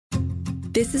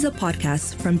This is a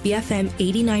podcast from BFM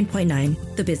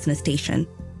 89.9, the business station.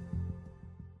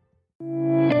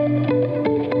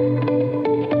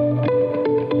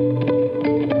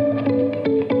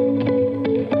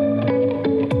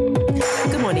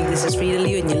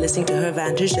 Listening to Her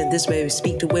Vantage, and this way we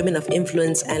speak to women of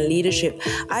influence and leadership.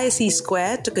 ISC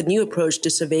Squared took a new approach to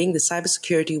surveying the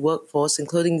cybersecurity workforce,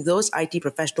 including those IT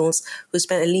professionals who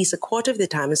spend at least a quarter of their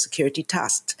time in security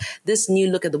tasks. This new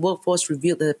look at the workforce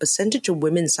revealed that the percentage of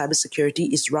women in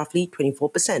cybersecurity is roughly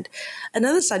 24%.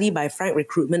 Another study by Frank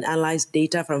Recruitment analyzed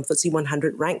data from FTSE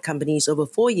 100 ranked companies over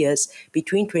 4 years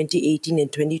between 2018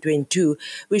 and 2022,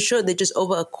 which showed that just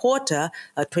over a quarter,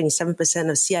 27%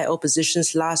 of CIO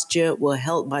positions last year were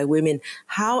held by women.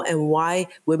 How and why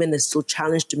women are still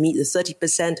challenged to meet the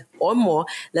 30% or more?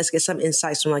 Let's get some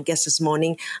insights from our guest this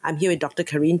morning. I'm here with Dr.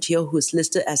 Karine Teo, who is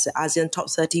listed as the ASEAN Top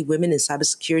 30 Women in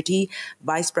Cybersecurity,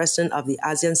 Vice President of the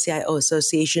ASEAN CIO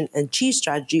Association, and Chief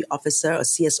Strategy Officer or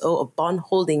CSO of Bond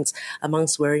Holdings,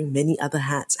 amongst wearing many other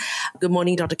hats. Good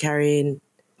morning, Dr. Karine.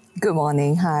 Good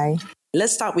morning. Hi.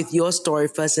 Let's start with your story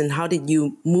first, and how did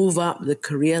you move up the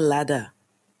career ladder?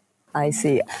 I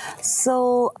see.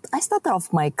 So I started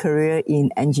off my career in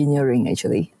engineering,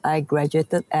 actually. I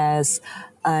graduated as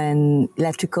an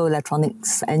electrical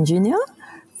electronics engineer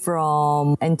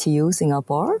from NTU,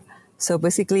 Singapore. So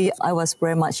basically, I was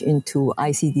very much into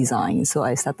IC design. So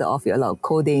I started off with a lot of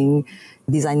coding,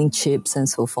 designing chips and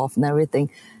so forth and everything.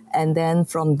 And then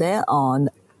from there on,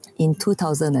 in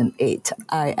 2008,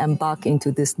 I embarked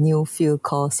into this new field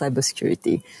called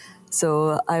cybersecurity.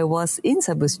 So I was in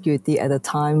cybersecurity at a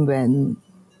time when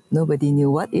nobody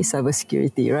knew what is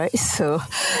cybersecurity, right? So,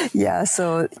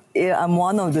 I'm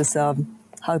one of this, the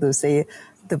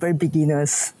very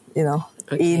beginners,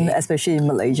 Okay. especially in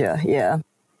Malaysia, yeah.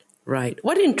 Right.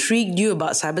 What intrigued you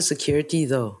about cybersecurity,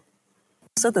 though?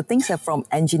 So the things are from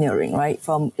engineering, right?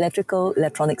 From electrical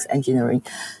electronics engineering.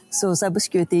 So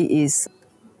cybersecurity is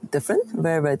different,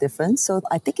 very, very different. So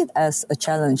I take it as a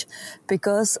challenge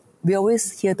because we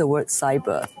always hear the word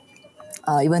cyber,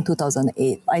 even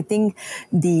 2008. I think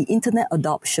the internet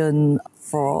adoption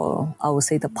for, I would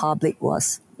say, the public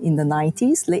was in the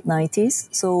 90s, late 90s.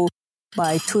 So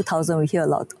by 2000, we hear a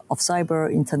lot of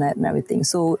cyber, internet and everything.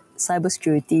 So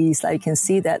cybersecurity is like, you can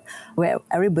see that where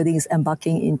everybody is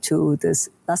embarking into this.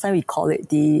 Last time we call it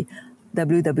the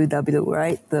WWW,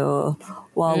 right? The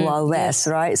Wild West,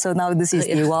 right? So now this is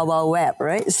the Wild Web,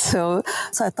 right? So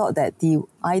I thought that the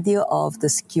idea of the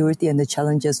security and the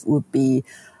challenges would be,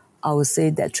 I would say,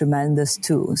 that tremendous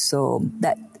too. So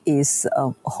that is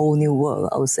a whole new world,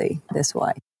 I would say. That's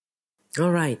why.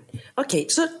 All right. Okay.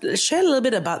 So share a little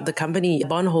bit about the company,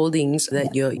 Bond Holdings,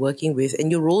 that you're working with and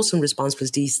your roles and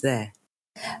responsibilities there.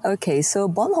 Okay, so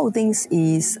Bond Holdings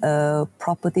is a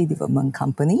property development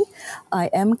company. I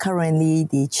am currently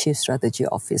the Chief Strategy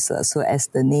Officer, so as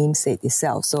the name said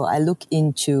itself. So I look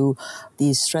into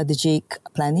the strategic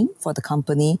planning for the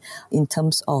company in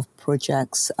terms of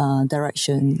projects,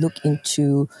 direction, look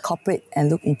into corporate and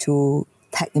look into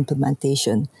tech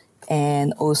implementation,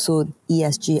 and also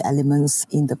ESG elements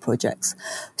in the projects.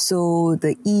 So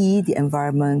the E, the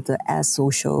environment, the S,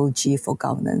 social, G for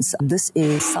governance. This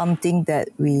is something that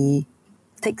we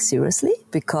take seriously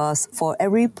because for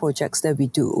every projects that we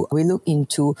do, we look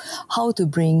into how to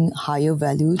bring higher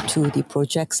value to the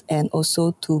projects and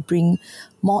also to bring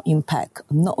more impact,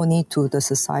 not only to the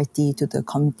society, to the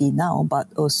community now, but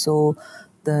also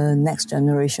the next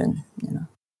generation,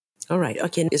 All right.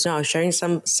 Okay. So I was sharing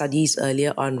some studies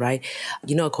earlier on, right?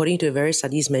 According to various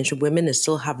studies mentioned, women are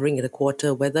still hovering at a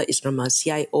quarter, whether it's from a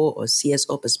CIO or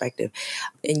CSO perspective.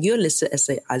 And you're listed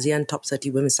as the ASEAN Top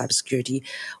 30 Women in Cybersecurity.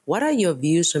 What are your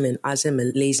views from an ASEAN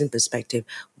Malaysian perspective?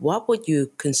 What would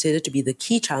you consider to be the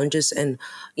key challenges and,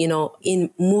 in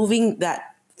moving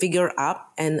that figure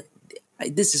up? And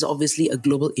this is obviously a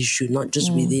global issue, not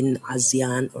just within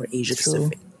ASEAN or Asia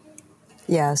Pacific.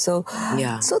 Yeah. So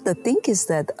the thing is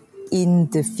that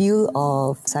in the field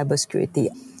of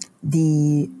cybersecurity,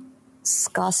 the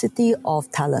scarcity of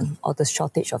talent or the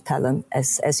shortage of talent,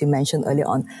 as you mentioned earlier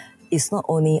on, is not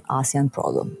only ASEAN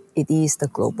problem. It is the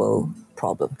global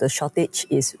problem. The shortage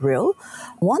is real.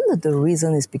 One of the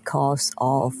reasons is because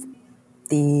of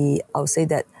the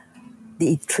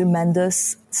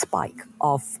tremendous spike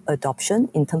of adoption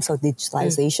in terms of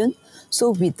digitalization. So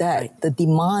with that, the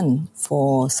demand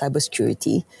for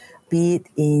cybersecurity, be it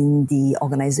in the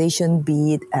organization,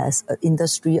 be it as an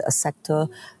industry, a sector,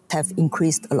 have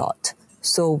increased a lot.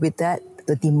 So with that,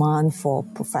 the demand for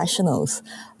professionals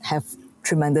have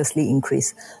tremendously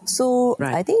increased. So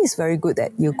I think it's very good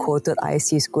that you quoted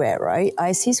IC Squared, right?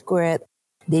 IC Squared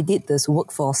They did this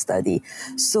workforce study.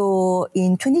 So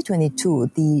in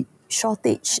 2022, the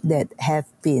shortage that have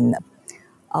been,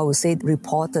 I would say,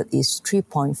 reported is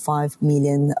 3.5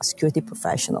 million security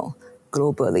professionals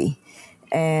globally.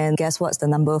 And guess what's the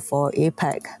number for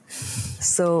APAC?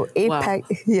 So APAC,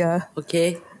 Wow. yeah.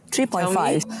 Okay.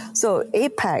 3.5. So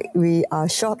APAC, we are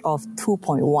short of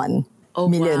 2.1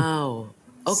 million. Wow.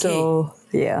 Okay. So,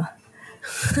 yeah.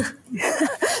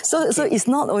 So it's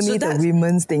not only the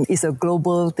women's thing, it's a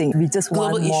global thing. We just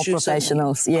want more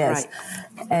professionals. Yes.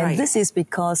 Right. And this is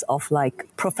because of like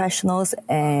professionals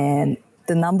and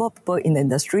the number of people in the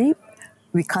industry.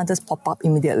 We can't just pop up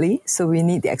immediately. So we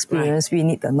need the experience, we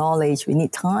need the knowledge, we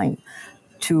need time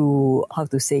to,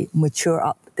 mature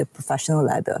up the professional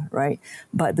ladder, right?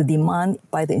 But the demand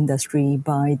by the industry,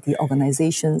 by the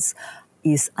organizations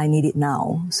is I need it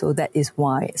now. So that is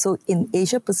why. So in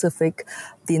Asia Pacific,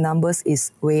 the numbers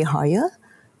is way higher,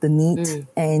 the need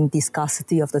and the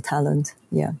scarcity of the talent.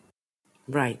 Yeah.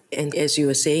 Right. And as you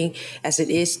were saying, as it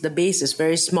is, the base is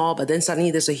very small, but then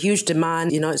suddenly there's a huge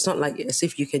demand. It's not like as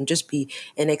if you can just be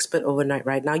an expert overnight,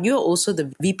 right? Now, you're also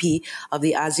the VP of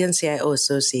the ASEAN CIO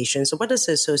Association. So what does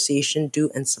the association do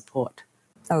and support?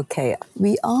 Okay.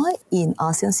 We are in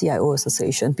ASEAN CIO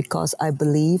Association because I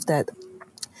believe that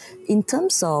in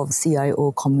terms of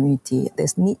CIO community,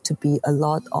 there's need to be a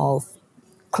lot of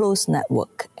close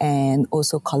network and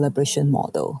also collaboration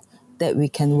model that we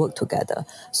can work together.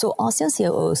 So ASEAN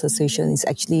CIO Association is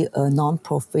actually a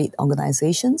non-profit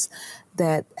organization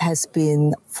that has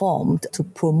been formed to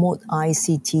promote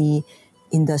ICT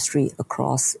industry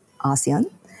across ASEAN.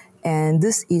 And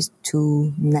this is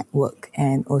to network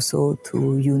and also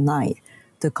to unite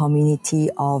the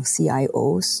community of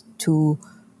CIOs to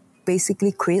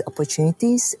basically create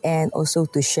opportunities and also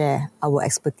to share our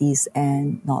expertise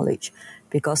and knowledge,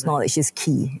 because knowledge is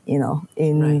key,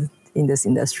 in this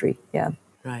industry. Yeah.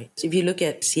 Right. So if you look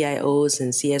at CIOs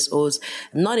and CSOs,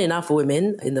 not enough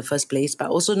women in the first place, but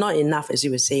also not enough, as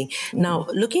you were saying. Mm-hmm. Now,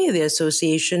 looking at the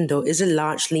association, though, is it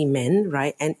largely men,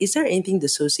 right? And is there anything the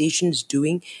association is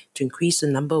doing to increase the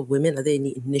number of women? Are there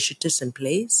any initiatives in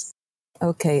place?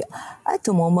 Okay. At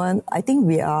the moment, I think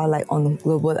we are like on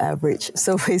global average.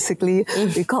 So basically,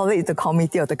 we call it the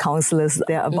committee of the counselors.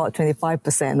 There are about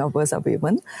 25% of us are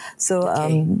women. So,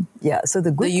 so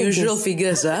the good thing usual is,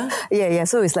 figures, huh? Yeah.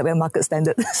 So it's like a market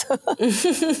standard. Okay.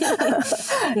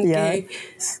 Yeah.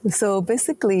 So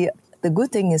basically, the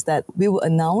good thing is that we will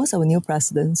announce our new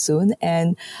president soon,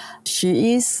 and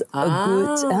she is a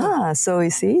good. So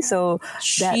you see, so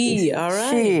she, all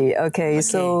right. She, okay.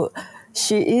 So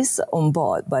she is on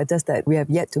board, but just that we have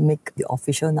yet to make the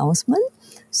official announcement.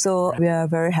 So we are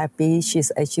very happy.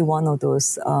 She's actually one of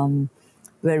those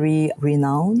very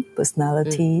renowned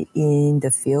personality in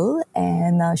the field,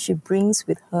 and she brings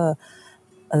with her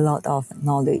a lot of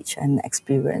knowledge and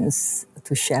experience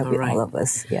to share with all of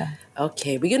us. Yeah.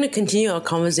 Okay, we're going to continue our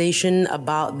conversation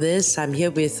about this. I'm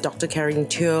here with Dr. Karen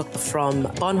Teo from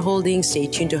Bond Holdings. Stay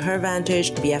tuned to Her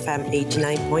Vantage, BFM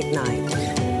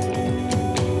 89.9.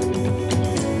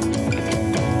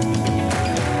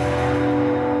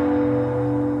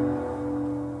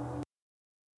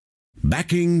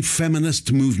 Backing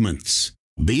feminist movements.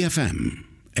 BFM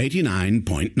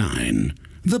 89.9,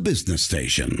 the business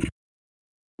station.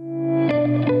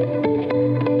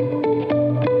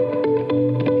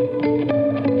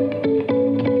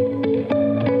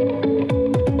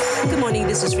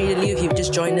 This is Rita Liu. If you've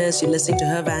just joined us, you're listening to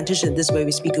Her Vantage, and this is where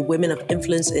we speak to women of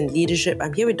influence and leadership.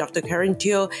 I'm here with Dr. Karen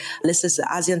Teo, listed as the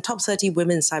ASEAN Top 30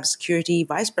 Women in Cybersecurity,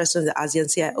 Vice President of the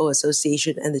ASEAN CIO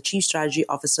Association, and the Chief Strategy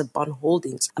Officer, Bond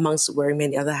Holdings, amongst wearing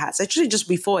many other hats. Actually, just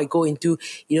before I go into,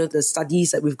 the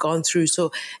studies that we've gone through,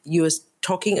 so you were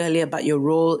talking earlier about your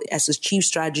role as a Chief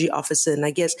Strategy Officer, and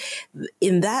I guess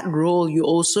in that role, you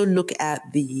also look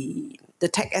at the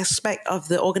tech aspect of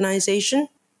the organization.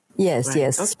 Yes, right.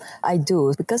 Yes, okay. I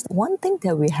do. Because one thing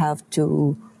that we have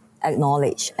to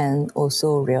acknowledge and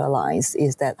also realize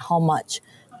is that how much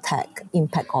tech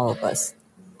impact all of us,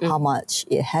 how much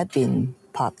it had been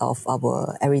part of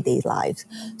our everyday lives.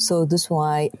 So that's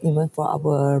why even for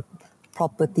our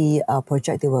property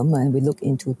project development, we look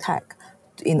into tech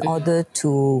in order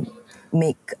to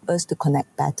make us to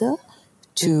connect better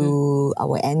to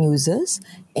our end users.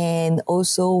 And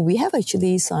also we have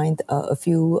actually signed a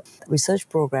few research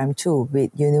programs too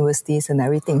with universities and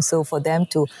everything. So for them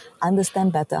to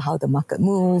understand better how the market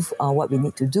moves, what we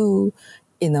need to do,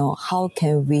 how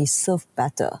can we serve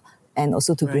better, and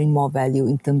also to bring more value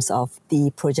in terms of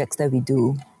the projects that we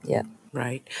do. Yeah.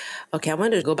 Right. Okay, I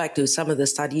want to go back to some of the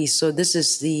studies. So this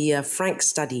is the Frank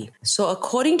study. So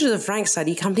according to the Frank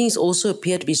study, companies also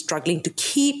appear to be struggling to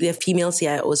keep their female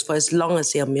CIOs for as long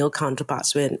as their male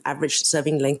counterparts, with an average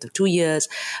serving length of 2 years.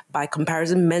 By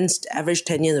comparison, men's average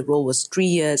tenure in the role was 3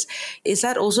 years. Is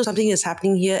that also something that's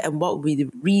happening here, and what would be the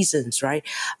reasons, right?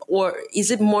 Or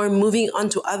is it more moving on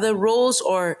to other roles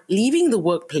or leaving the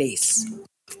workplace?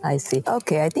 I see.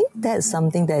 Okay, I think that's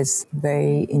something that's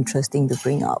very interesting to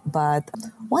bring up. But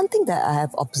one thing that I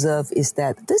have observed is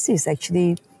that this is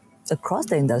actually across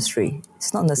the industry.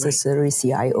 It's not necessarily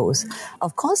CIOs.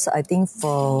 Of course, I think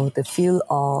for the field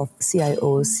of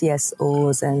CIOs,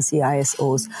 CSOs, and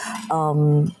CISOs,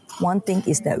 one thing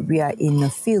is that we are in a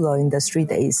field or industry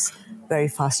that is very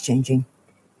fast changing.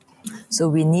 So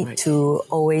we need to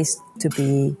always to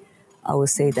be, I would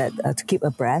say that to keep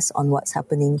abreast on what's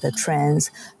happening, the trends,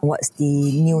 what's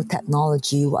the new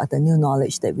technology, what are the new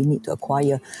knowledge that we need to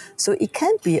acquire. So it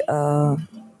can be a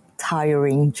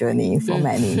tiring journey for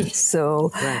many.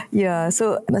 So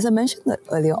so as I mentioned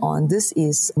earlier on, this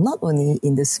is not only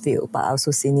in this field, but I also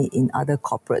seen it in other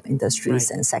corporate industries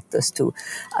and sectors too.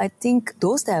 I think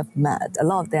those that have met, a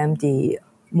lot of them, they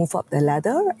move up the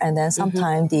ladder, and then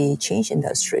sometimes they change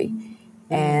industry.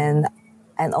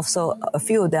 And also a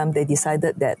few of them, they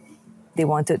decided that they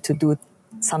wanted to do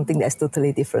something that's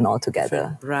totally different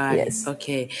altogether. Right. Yes.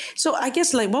 Okay. So I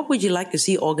guess, like, what would you like to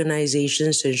see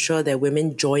organizations to ensure that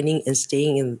women joining and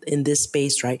staying in this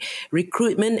space, right?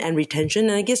 Recruitment and retention,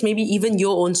 and I guess maybe even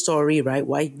your own story, right?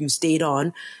 Why you stayed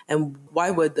on, and why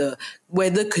were the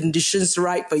weather conditions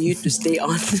right for you to stay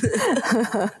on?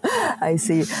 I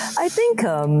see. I think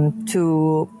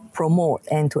to promote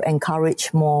and to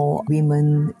encourage more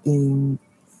women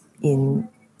in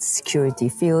security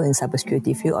field, in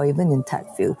cybersecurity field, or even in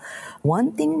tech field,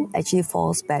 one thing actually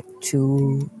falls back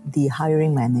to the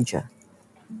hiring manager.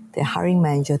 The hiring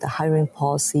manager, the hiring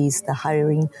policies, the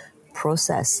hiring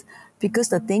process. Because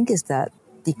the thing is that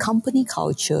the company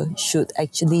culture should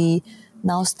actually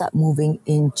now start moving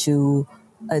into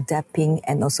adapting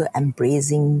and also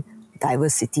embracing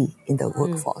diversity in the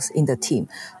workforce, in the team.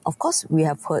 Of course, we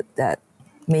have heard that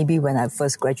maybe when I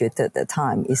first graduated at the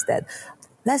time is that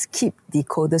let's keep the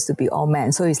coders to be all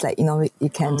men. So it's like, you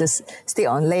can just stay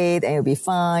on late and you'll be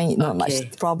fine, not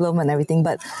much problem and everything.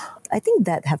 But I think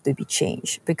that have to be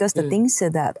changed, because the things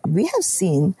that we have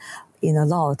seen in a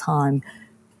lot of time,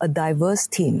 a diverse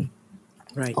team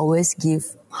always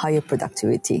give higher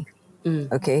productivity,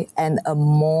 okay? And a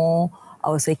more,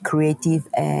 I would say, creative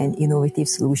and innovative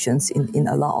solutions in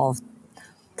a lot of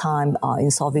time in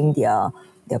solving their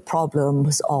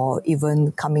problems, or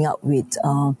even coming up with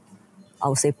I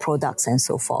would say products and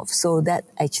so forth. So that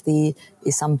actually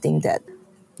is something that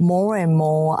more and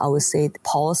more, I would say, the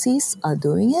policies are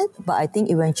doing it, but I think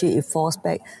eventually it falls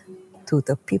back to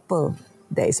the people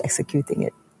that is executing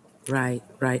it. Right.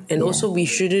 And also we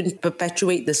shouldn't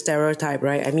perpetuate the stereotype,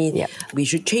 right? I mean, we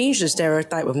should change the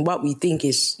stereotype of what we think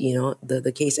is,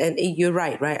 the case. And you're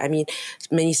right? I mean,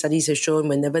 many studies have shown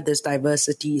whenever there's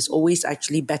diversity, it's always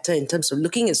actually better in terms of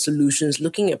looking at solutions,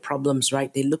 looking at problems,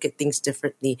 right? They look at things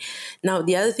differently. Now,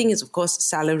 the other thing is, of course,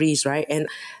 salaries, right? And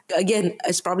again,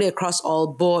 it's probably across all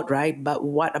board, right? But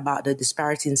what about the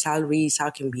disparity in salaries? How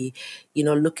can we,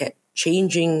 look at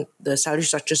changing the salary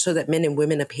structure so that men and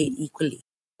women are paid equally?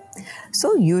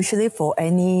 So usually for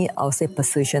any, I'll say,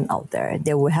 position out there,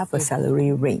 they will have a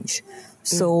salary range.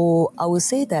 So I would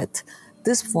say that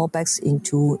this falls back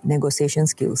into negotiation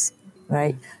skills,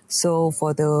 right? So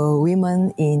for the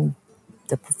women in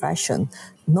the profession,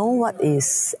 know what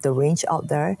is the range out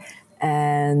there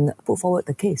and put forward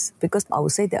the case. Because I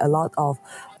would say that a lot of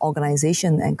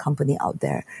organization and company out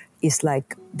there is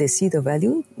like they see the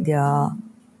value, they are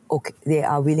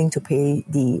willing to pay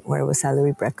the whatever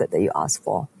salary bracket that you ask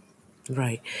for.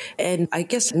 Right. And I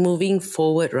guess moving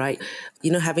forward, right,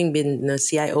 having been a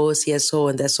CIO, CSO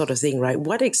and that sort of thing, right,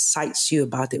 what excites you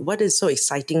about it? What is so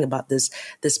exciting about this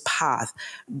path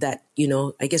that,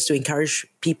 I guess to encourage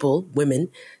people, women,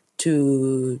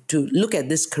 to look at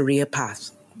this career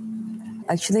path?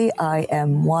 Actually, I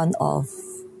am one of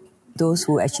those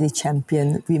who actually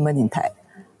champion women in tech,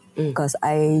 because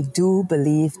I do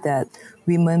believe that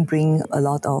women bring a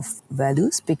lot of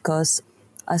values, because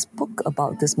I spoke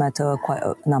about this matter quite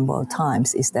a number of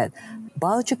times, is that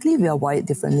biologically we are wired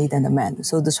differently than the men.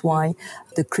 So that's why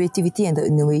the creativity and the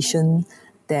innovation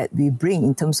that we bring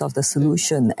in terms of the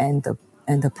solution and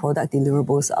the product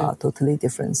deliverables are totally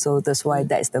different. So that's why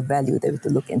that is the value that we have to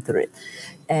look into it.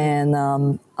 And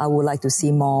I would like to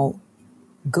see more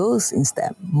girls in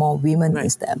STEM, more women in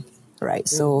STEM, right?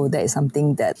 So that is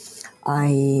something that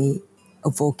I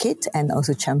advocate and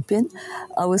also champion.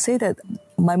 I would say that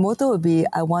my motto would be,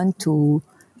 I want to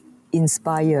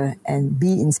inspire and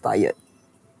be inspired.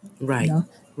 Right. You know?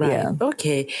 Right. Yeah.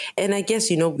 Okay. And I guess,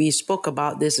 we spoke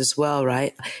about this as well,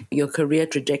 right? Your career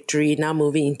trajectory, now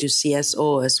moving into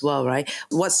CSO as well, right?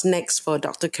 What's next for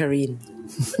Dr. Karine?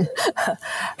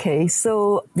 Okay.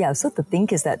 So the thing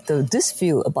is that this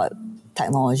view about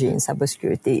technology and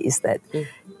cybersecurity is that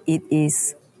it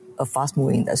is a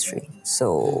fast-moving industry.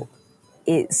 So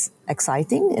it's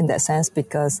exciting in that sense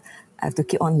because I have to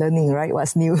keep on learning, right?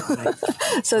 What's new. Right.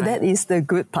 So that is the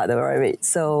good part of it.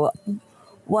 So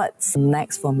what's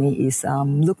next for me is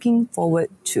looking forward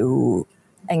to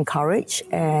encourage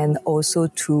and also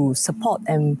to support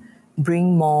and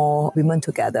bring more women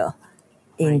together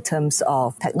in terms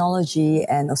of technology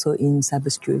and also in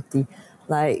cybersecurity.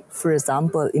 Like, for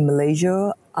example, in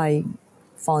Malaysia, I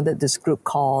founded this group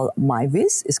called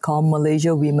MyVis. It's called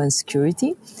Malaysia Women's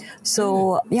Security.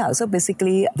 So, so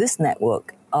basically this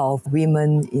network of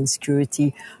women in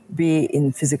security, be it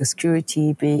in physical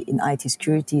security, be it in IT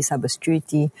security,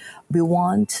 cybersecurity, we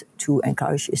want to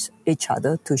encourage each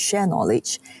other to share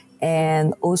knowledge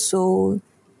and also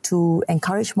to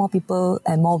encourage more people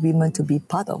and more women to be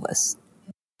part of us.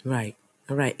 Right.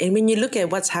 All right. And when you look at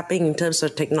what's happening in terms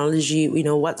of technology,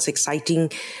 what's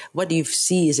exciting, what do you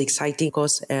see is exciting? Of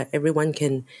course, everyone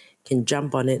can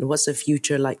jump on it. What's the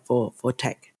future like for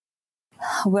tech?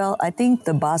 Well, I think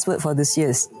the buzzword for this year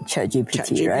is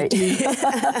ChatGPT, right?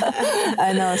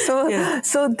 I know.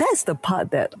 So that's the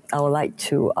part that I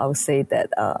would say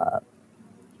that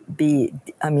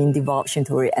divulge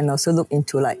into it and also look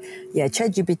into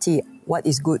ChatGPT, what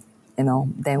is good,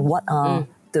 then what are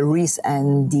the risk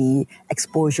and the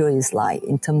exposure is like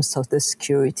in terms of the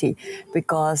security,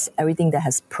 because everything that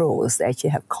has pros, they actually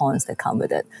have cons that come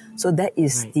with it. So that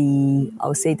is I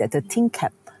would say that the think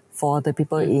cap for the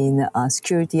people in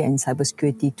security and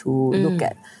cybersecurity to look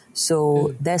at.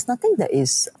 So there's nothing that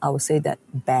is, I would say, that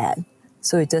bad.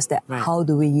 So it's just that how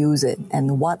do we use it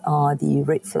and what are the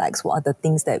red flags? What are the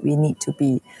things that we need to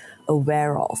be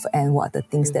aware of and what are the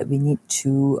things that we need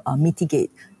to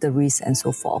mitigate the risk and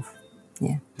so forth.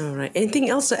 Yeah. All right. Anything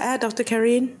else to add, Dr.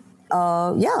 Karine?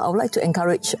 I would like to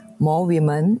encourage more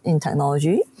women in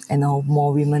technology and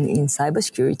more women in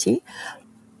cybersecurity.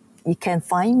 You can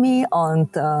find me on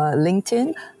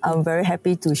LinkedIn. I'm very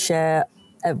happy to share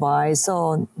advice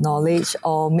or knowledge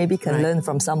or maybe can learn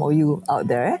from some of you out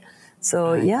there.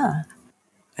 So,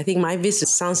 I think MyVis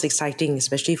sounds exciting,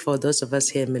 especially for those of us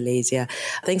here in Malaysia.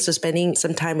 Thanks for spending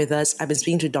some time with us. I've been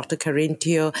speaking to Dr. Karine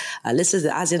Teo, listed the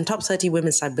ASEAN Top 30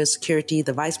 Women Cybersecurity,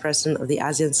 the Vice President of the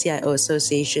ASEAN CIO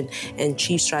Association and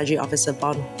Chief Strategy Officer,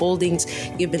 Bond Holdings.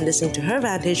 You've been listening to Her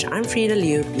Vantage. I'm Frida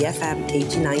Liu, BFM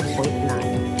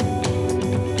 89.9.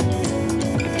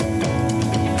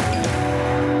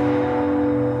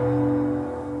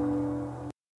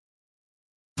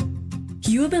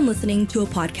 You have been listening to a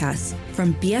podcast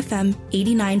from BFM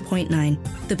 89.9,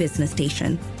 the business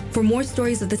station. For more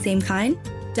stories of the same kind,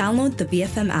 download the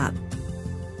BFM app.